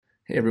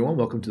Hey everyone,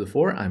 welcome to The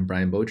Four. I'm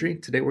Brian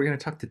Beaudry. Today we're going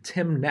to talk to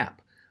Tim Knapp,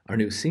 our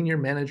new Senior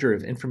Manager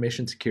of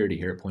Information Security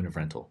here at Point of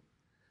Rental.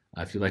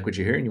 If you like what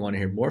you hear and you want to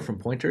hear more from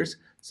Pointers,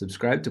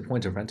 subscribe to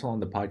Point of Rental on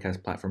the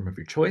podcast platform of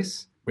your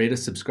choice. Rate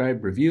us,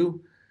 subscribe,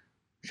 review,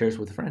 share us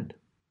with a friend.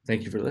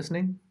 Thank you for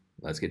listening.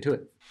 Let's get to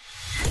it.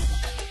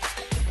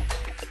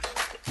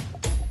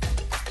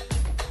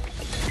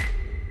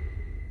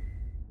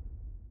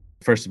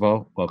 First of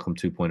all, welcome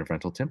to Point of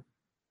Rental, Tim.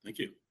 Thank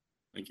you.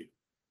 Good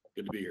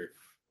to be here.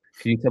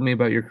 Can you tell me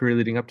about your career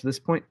leading up to this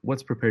point?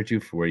 What's prepared you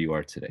for where you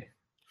are today?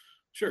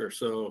 Sure.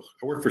 So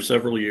I worked for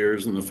several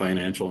years in the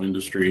financial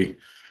industry,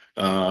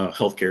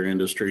 healthcare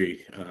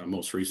industry,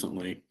 most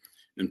recently,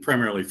 and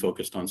primarily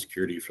focused on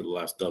security for the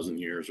last dozen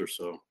years or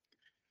so.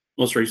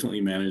 Most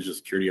recently managed a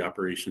security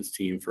operations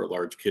team for a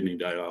large kidney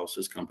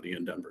dialysis company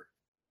in Denver.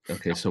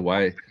 Okay, so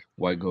why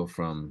go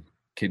from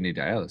kidney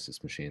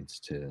dialysis machines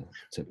to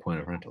Point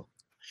of Rental?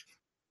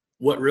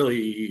 What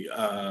really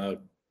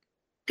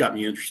got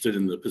me interested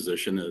in the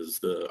position is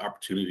the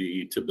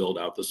opportunity to build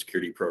out the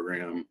security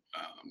program.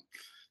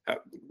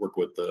 Work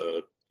with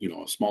a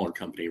smaller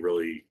company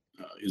really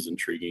is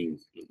intriguing.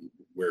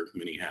 Wear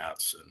many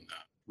hats and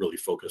really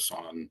focus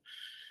on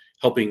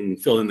helping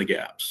fill in the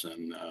gaps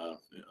and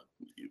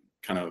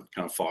kind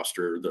of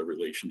foster the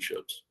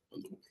relationships.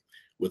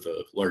 With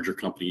a larger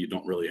company, you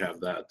don't really have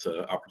that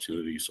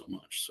opportunity so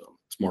much. So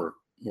it's more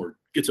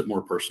gets it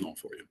more personal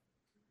for you.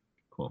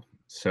 Cool.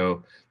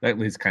 So that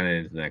leads kind of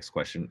into the next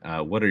question.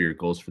 What are your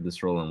goals for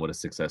this role, and what does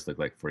success look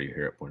like for you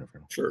here at Point of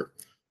Rental? Sure.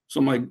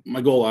 So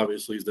my goal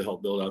obviously is to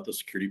help build out the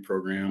security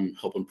program,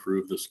 help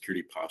improve the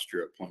security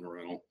posture at Point of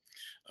Rental.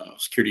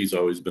 Security has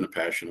always been a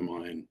passion of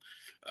mine.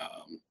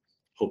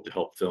 Hope to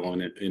help fill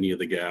in any of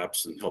the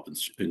gaps and help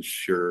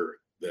ensure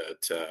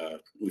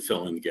that we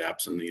fill in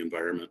gaps in the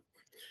environment.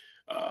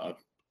 I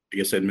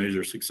guess I'd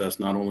measure success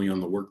not only on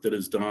the work that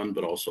is done,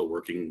 but also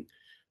working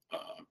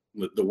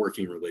with the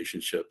working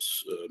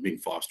relationships being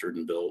fostered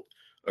and built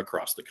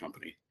across the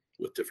company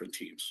with different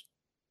teams.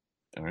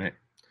 All right.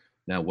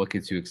 Now, what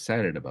gets you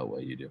excited about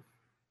what you do?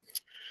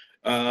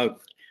 I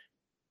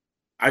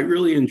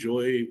really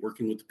enjoy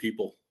working with the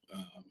people.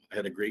 I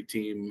had a great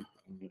team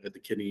at the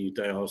kidney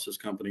dialysis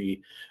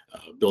company,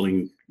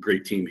 building a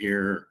great team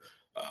here.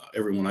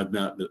 Everyone I've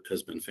met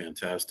has been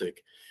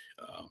fantastic.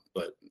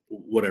 But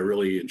what I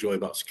really enjoy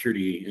about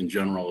security in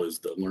general is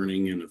the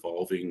learning and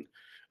evolving.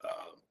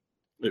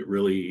 It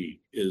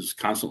really is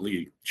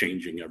constantly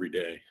changing every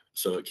day.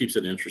 So it keeps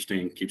it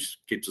interesting, keeps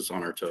us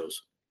on our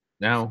toes.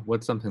 Now,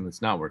 what's something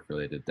that's not work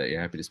related that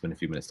you're happy to spend a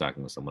few minutes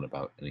talking with someone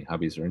about? Any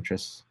hobbies or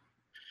interests?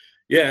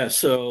 Yeah,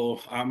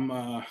 so I'm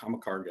a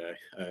car guy.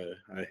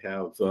 I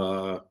have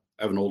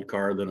an old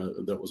car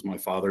that was my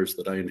father's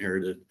that I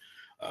inherited.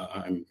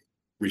 I'm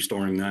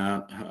restoring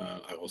that.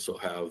 I also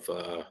have.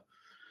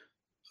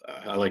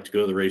 I like to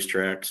go to the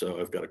racetrack, so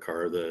I've got a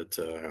car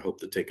that I hope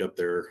to take up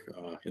there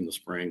in the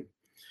spring,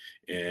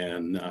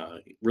 and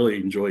really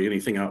enjoy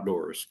anything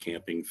outdoors: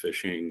 camping,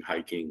 fishing,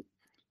 hiking.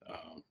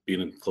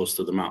 Being close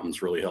to the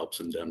mountains really helps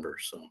in Denver,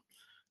 so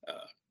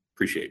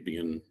appreciate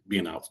being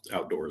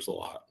outdoors a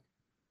lot.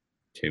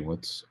 Okay,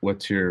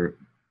 what's your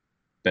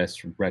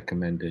best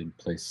recommended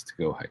place to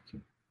go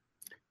hiking?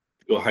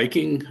 Go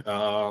hiking.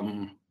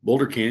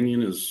 Boulder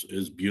Canyon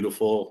is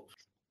beautiful.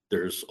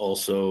 There's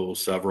also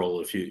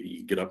several if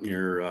you get up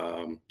near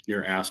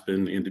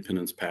Aspen,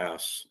 Independence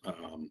Pass.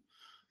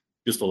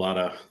 Just a lot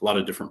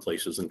of different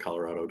places in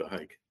Colorado to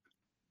hike.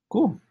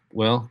 Cool.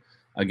 Well,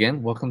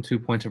 again, welcome to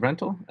Point of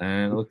Rental,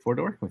 and I look forward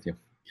to working with you.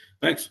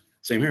 Thanks.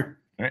 Same here.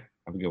 All right.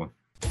 Have a good one.